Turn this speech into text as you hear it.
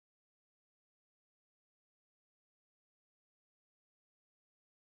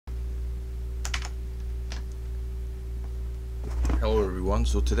everyone.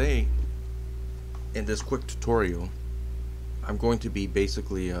 So today in this quick tutorial I'm going to be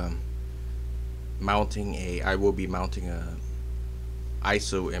basically I will be mounting a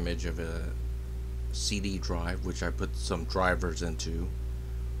ISO image of a CD drive, which I put some drivers into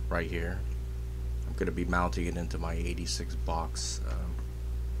right here. I'm going to be mounting it into my 86Box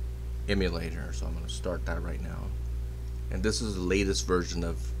emulator, so I'm going to start that right now. And this is the latest version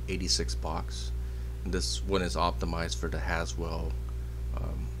of 86Box. And this one is optimized for the Haswell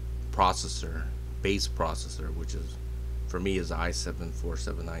processor, base processor, which is for me is the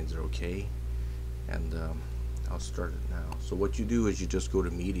i7-4790K. And I'll start it now. So what you do is you just go to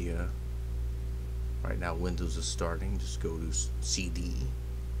media. Right now Windows is starting. Just go to CD,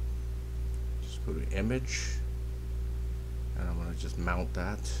 just go to image, and I'm going to just mount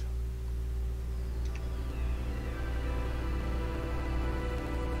that.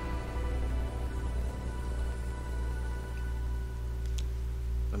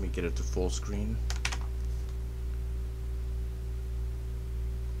 Let me get it to full screen.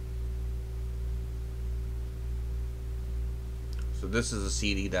 So this is a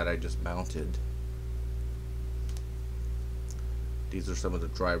CD that I just mounted. These are some of the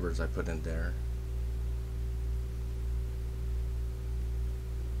drivers I put in there.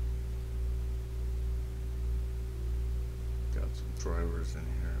 Got some drivers in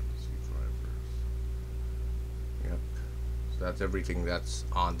here. Let's see, drivers. Yep. So that's everything that's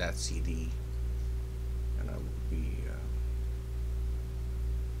on that CD. And I will be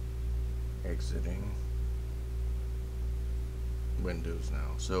exiting Windows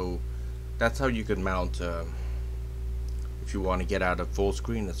now. So that's how you can mount. If you want to get out of full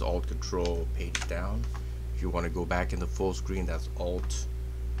screen, that's Alt Control page down. If you want to go back into full screen, that's Alt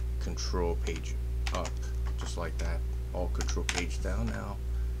Control page up, just like that. Alt Control page down now.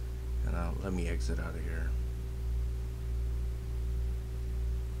 And let me exit out of here.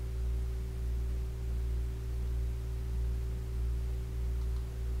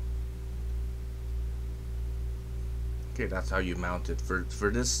 Okay, that's how you mount it.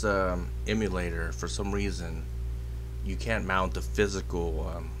 For this emulator, for some reason you can't mount the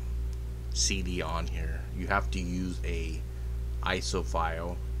physical CD on here. You have to use a ISO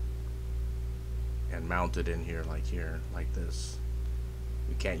file and mount it in here, like this.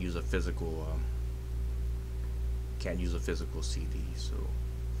 You can't use a physical CD. So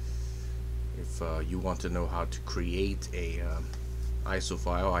if you want to know how to create a ISO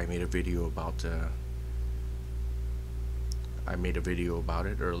file, I made a video about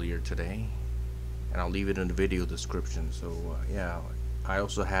it earlier today, and I'll leave it in the video description. So yeah, I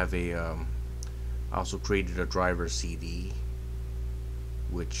also have I also created a driver CD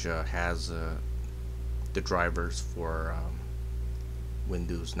which has the drivers for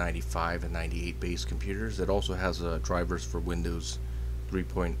Windows 95 and 98 base computers. It also has drivers for Windows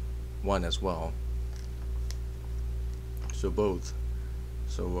 3.1 as well, so both,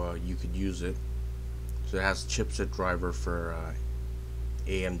 so you could use it. So it has chipset driver for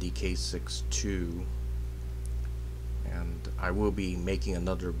AMD-K62, and I will be making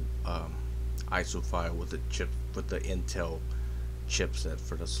another ISO file with the Intel chipset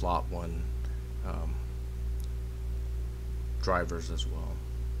for the slot 1 drivers as well.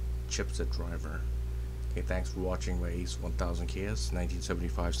 Chipset driver. Okay, thanks for watching. Race 1000KS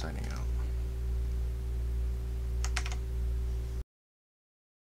 1975 signing out.